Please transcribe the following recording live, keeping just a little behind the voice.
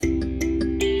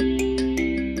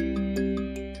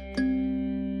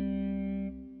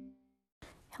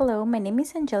my name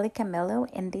is Angelica Mello,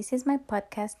 and this is my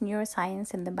podcast,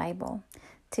 Neuroscience in the Bible.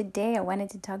 Today, I wanted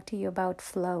to talk to you about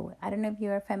flow. I don't know if you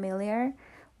are familiar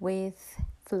with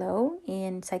flow.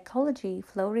 In psychology,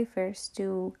 flow refers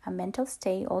to a mental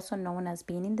state, also known as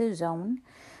being in the zone,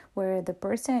 where the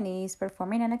person is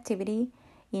performing an activity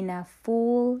in a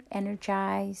full,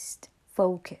 energized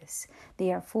focus.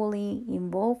 They are fully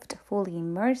involved, fully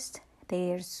immersed.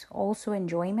 There's also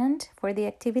enjoyment for the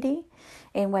activity.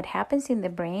 And what happens in the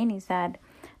brain is that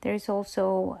there's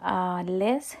also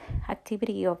less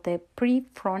activity of the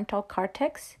prefrontal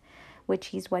cortex,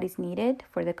 which is what is needed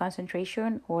for the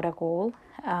concentration or a goal.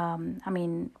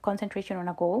 Concentration on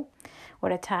a goal or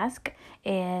a task.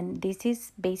 And this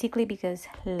is basically because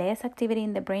less activity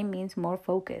in the brain means more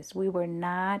focus. We were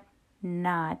not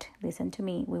listen to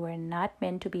me, we were not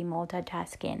meant to be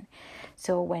multitasking.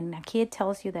 So when a kid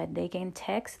tells you that they can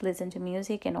text, listen to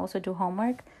music, and also do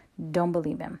homework, don't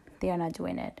believe them. They are not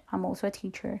doing it. I'm also a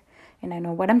teacher and I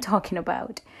know what I'm talking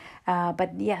about.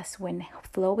 But yes, when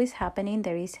flow is happening,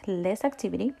 there is less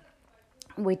activity,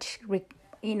 which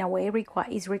in a way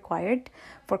is required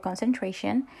for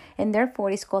concentration, and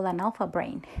therefore is called an alpha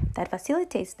brain that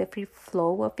facilitates the free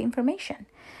flow of information,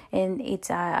 and it's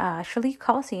actually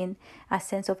causing a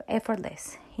sense of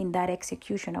effortless in that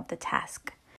execution of the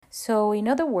task. So in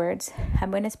other words,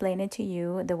 I'm going to explain it to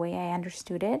you the way I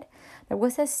understood it. There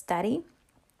was a study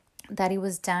that it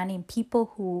was done in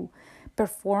people who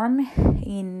perform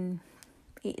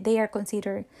they are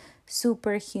considered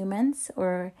superhumans,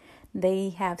 or they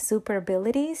have super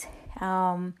abilities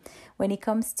when it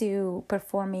comes to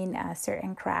performing a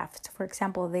certain craft. For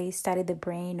example, they studied the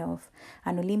brain of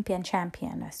an Olympian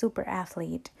champion, a super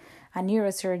athlete, a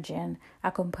neurosurgeon,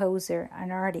 a composer,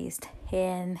 an artist.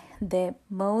 And the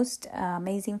most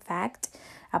amazing fact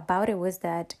about it was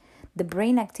that the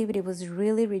brain activity was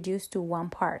really reduced to one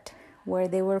part, where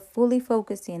they were fully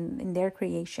focused in their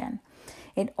creation.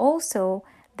 And also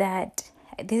that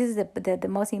this is the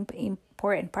most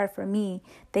important part for me.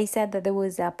 They said that there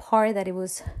was a part that it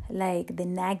was like the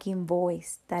nagging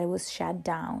voice that it was shut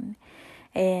down.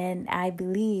 And I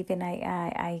believe and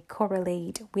I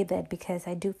correlate with it, because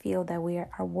I do feel that we are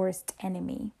our worst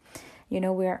enemy. We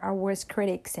are our worst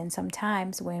critics, and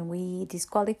sometimes when we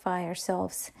disqualify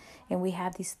ourselves and we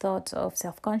have these thoughts of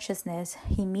self-consciousness,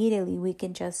 immediately we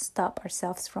can just stop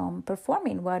ourselves from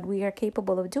performing what we are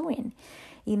capable of doing.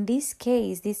 In this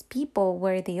case, these people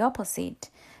were the opposite,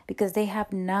 because they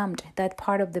have numbed that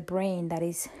part of the brain that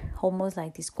is almost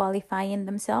like disqualifying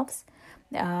themselves.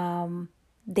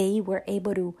 They were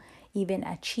able to even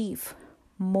achieve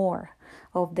more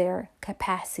of their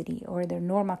capacity, or their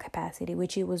normal capacity,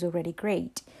 which it was already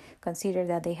great. Consider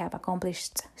that they have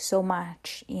accomplished so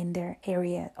much in their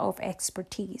area of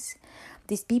expertise.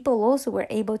 These people also were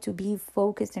able to be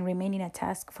focused and remain in a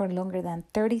task for longer than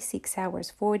 36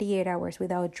 hours, 48 hours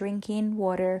without drinking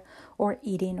water or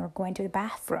eating or going to the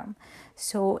bathroom.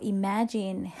 So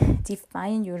imagine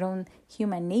defying your own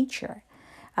human nature.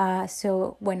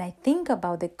 So when I think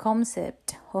about the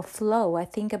concept of flow, I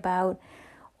think about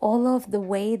all of the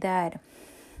way that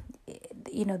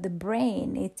the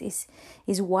brain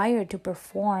is wired to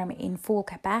perform in full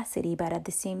capacity, but at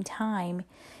the same time,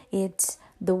 it's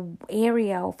the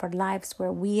area of our lives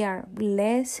where we are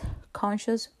less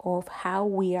conscious of how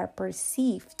we are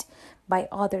perceived by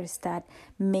others that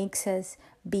makes us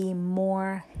be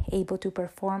more able to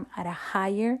perform at a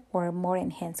higher or more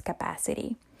enhanced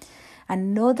capacity.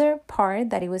 Another part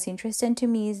that it was interesting to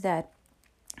me is that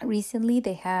recently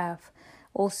they have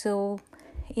also,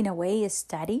 in a way,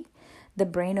 study the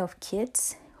brain of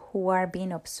kids who are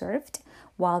being observed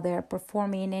while they're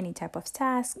performing any type of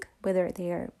task, whether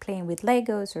they're playing with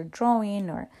Legos or drawing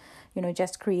or,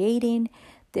 just creating.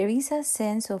 There is a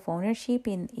sense of ownership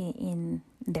in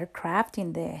their craft,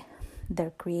 in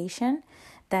their creation,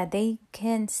 that they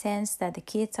can sense that the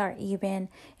kids are even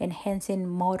enhancing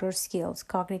motor skills,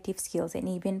 cognitive skills, and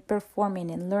even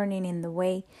performing and learning in the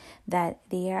way that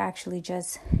they are actually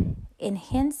just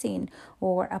enhancing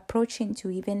or approaching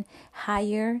to even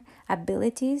higher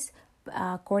abilities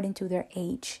according to their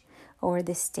age or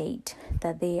the state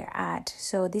that they are at.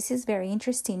 So this is very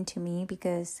interesting to me,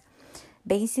 because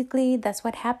basically that's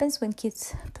what happens when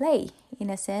kids play. In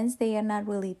a sense, they are not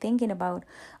really thinking about,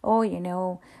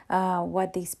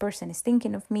 what this person is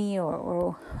thinking of me,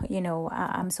 or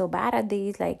I'm so bad at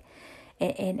this,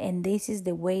 and this is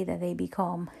the way that they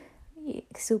become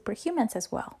superhumans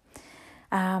as well.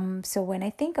 So when I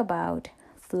think about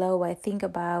flow, I think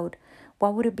about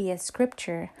what would it be a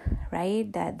scripture,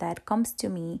 right? That comes to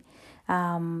me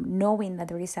knowing that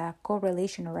there is a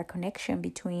correlation or a connection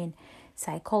between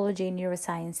psychology,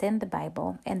 neuroscience, and the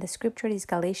Bible. And the scripture is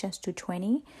Galatians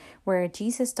 2:20, where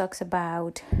Jesus talks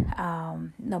about,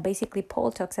 basically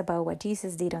Paul talks about what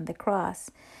Jesus did on the cross.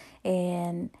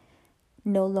 And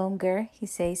no longer, he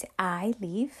says, I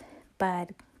live,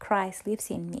 but Christ lives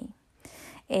in me.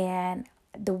 And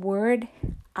the word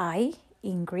I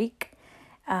in Greek,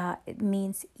 it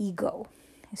means ego.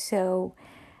 So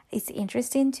it's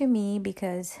interesting to me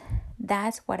because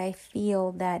that's what I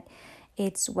feel that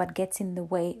it's what gets in the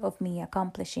way of me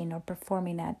accomplishing or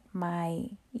performing at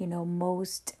my,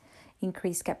 most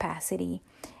increased capacity.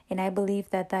 And I believe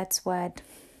that that's what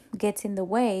gets in the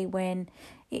way when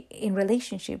in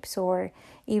relationships or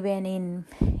even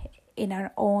in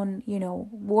our own,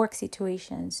 work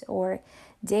situations or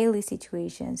daily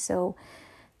situations. So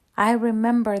I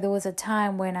remember there was a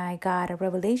time when I got a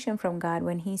revelation from God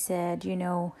when he said,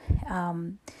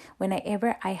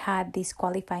 whenever I had these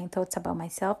qualifying thoughts about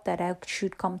myself, that I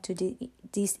should come to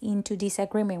into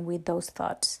disagreement with those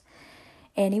thoughts.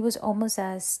 And it was almost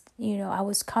as, I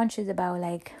was conscious about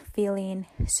like feeling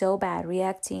so bad,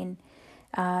 reacting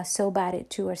so bad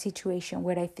to a situation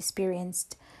where I've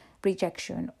experienced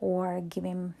rejection or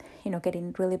getting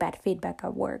really bad feedback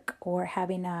at work or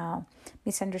having a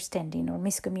misunderstanding or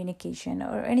miscommunication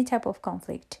or any type of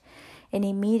conflict. And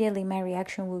immediately my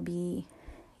reaction will be,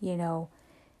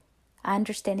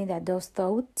 understanding that those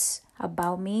thoughts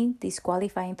about me, these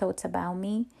qualifying thoughts about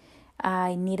me,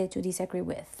 I needed to disagree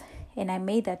with. And I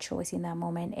made that choice in that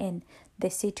moment, and the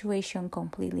situation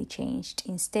completely changed.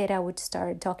 Instead, I would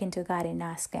start talking to God and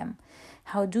ask him,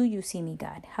 how do you see me,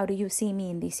 God? How do you see me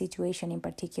in this situation in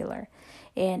particular?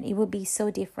 And it would be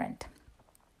so different,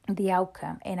 the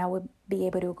outcome, and I would be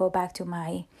able to go back to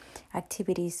my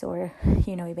activities or,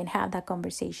 even have that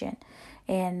conversation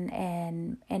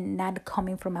and not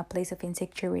coming from a place of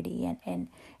insecurity and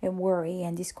worry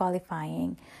and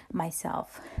disqualifying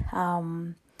myself.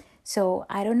 So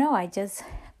I don't know, I just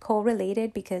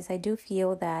correlated because I do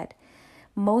feel that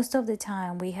most of the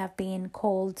time we have been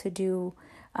called to do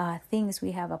things.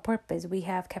 We have a purpose, we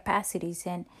have capacities,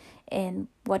 and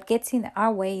what gets in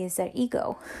our way is our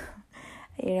ego.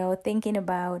 Thinking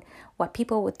about what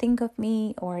people would think of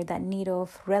me or that need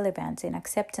of relevance and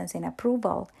acceptance and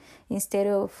approval instead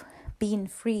of being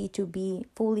free to be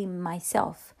fully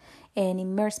myself and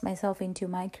immerse myself into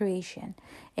my creation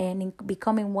and in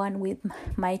becoming one with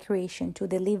my creation to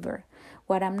deliver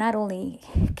what I'm not only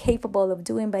capable of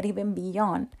doing, but even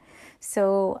beyond.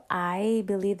 So I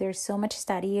believe there's so much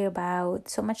studies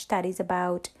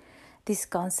about these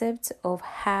concepts of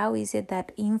how is it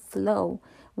that in flow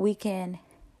we can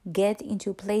get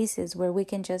into places where we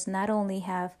can just not only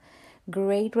have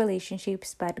great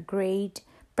relationships, but great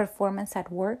performance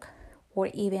at work or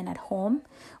even at home,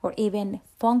 or even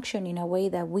function in a way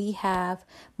that we have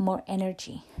more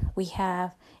energy, we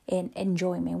have an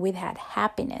enjoyment, we've had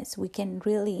happiness. We can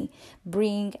really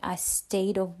bring a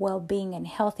state of well-being and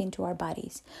health into our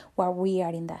bodies while we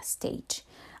are in that stage.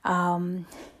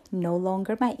 No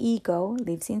longer my ego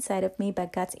lives inside of me,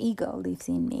 but God's ego lives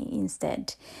in me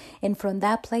instead. And from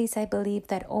that place, I believe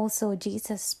that also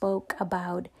Jesus spoke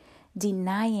about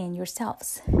denying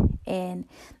yourselves. And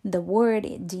the word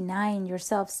denying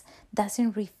yourselves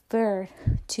doesn't refer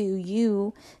to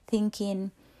you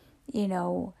thinking,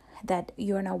 that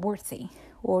you're not worthy,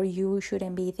 or you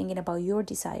shouldn't be thinking about your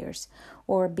desires,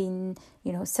 or being,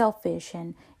 selfish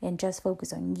and just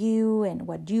focus on you and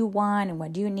what you want and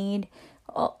what you need.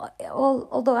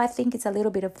 Although I think it's a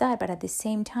little bit of that, but at the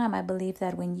same time, I believe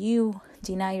that when you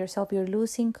deny yourself, you're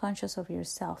losing conscious of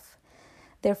yourself.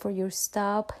 Therefore, you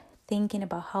stop thinking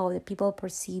about how the people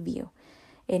perceive you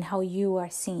and how you are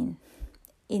seen.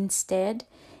 Instead,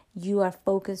 you are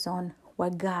focused on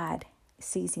what God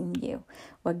sees in you,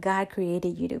 what God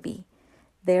created you to be.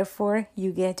 Therefore,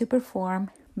 you get to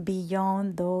perform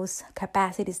beyond those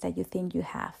capacities that you think you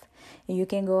have. And you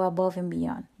can go above and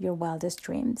beyond your wildest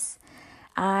dreams.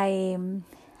 I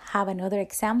have another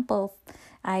example.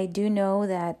 I do know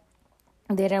that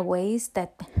there are ways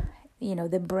that,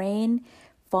 the brain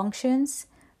functions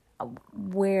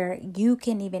where you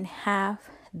can even have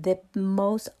the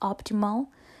most optimal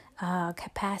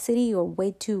capacity or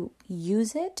way to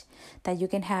use it, that you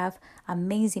can have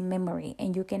amazing memory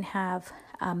and you can have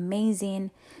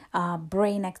amazing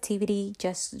brain activity,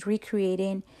 just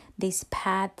recreating these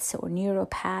paths or neural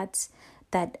paths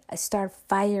that start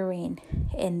firing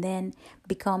and then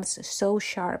becomes so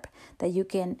sharp that you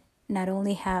can not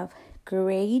only have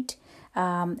great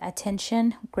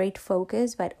attention, great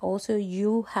focus, but also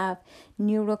you have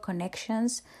neural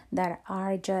connections that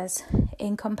are just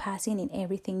encompassing in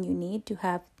everything you need to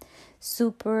have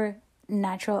super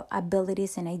natural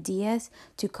abilities and ideas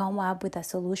to come up with a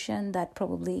solution that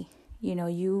probably,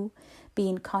 you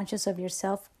being conscious of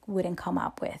yourself wouldn't come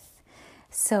up with.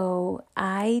 So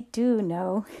I do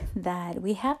know that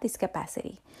we have this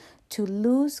capacity to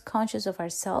lose conscious of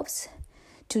ourselves,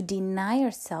 to deny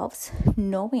ourselves,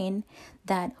 knowing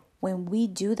that when we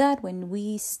do that, when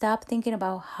we stop thinking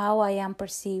about how I am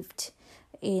perceived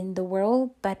in the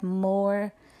world, but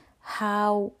more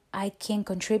how I can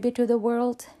contribute to the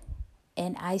world,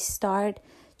 and I start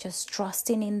just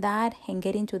trusting in that and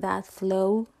getting to that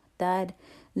flow, that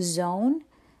zone,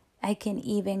 I can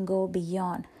even go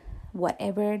beyond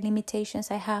whatever limitations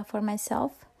I have for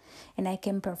myself, and I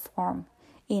can perform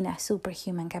in a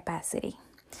superhuman capacity.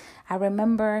 I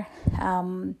remember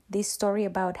this story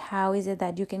about how is it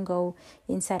that you can go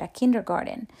inside a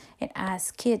kindergarten and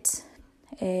ask kids,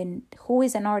 and who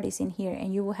is an artist in here,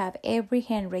 and you will have every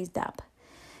hand raised up.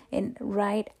 And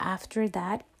right after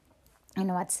that,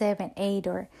 at 7, 8,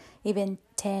 or even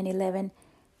 10, 11,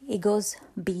 it goes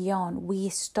beyond. We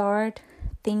start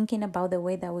thinking about the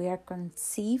way that we are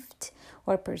conceived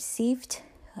or perceived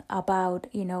about,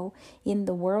 in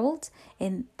the world.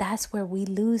 And that's where we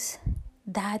lose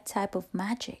that type of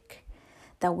magic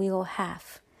that we all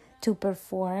have to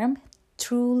perform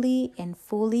truly and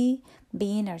fully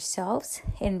being ourselves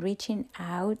and reaching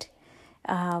out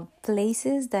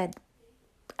places that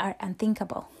are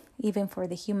unthinkable, even for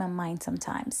the human mind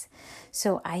sometimes.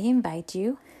 So I invite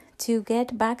you to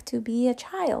get back to be a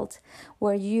child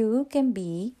where you can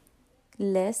be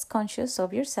less conscious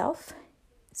of yourself,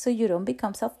 so you don't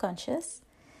become self-conscious,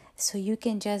 so you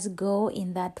can just go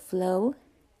in that flow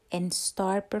and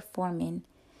start performing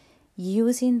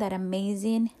using that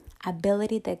amazing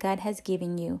ability that God has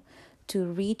given you to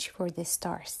reach for the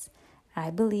stars. I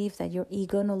believe that your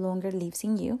ego no longer lives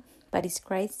in you, but it's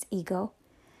Christ's ego,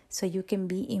 so you can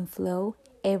be in flow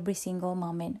every single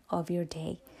moment of your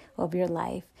day, of your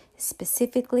life,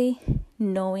 specifically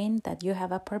knowing that you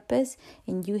have a purpose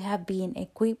and you have been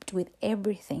equipped with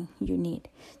everything you need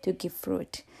to give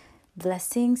fruit.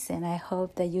 Blessings, and I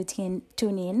hope that you tune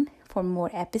in for more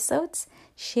episodes.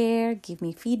 Share, give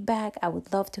me feedback. I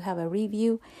would love to have a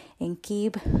review and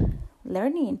keep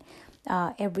learning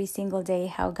every single day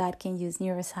how God can use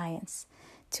neuroscience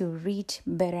to reach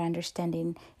better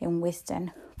understanding and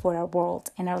wisdom for our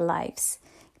world and our lives.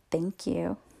 Thank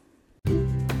you.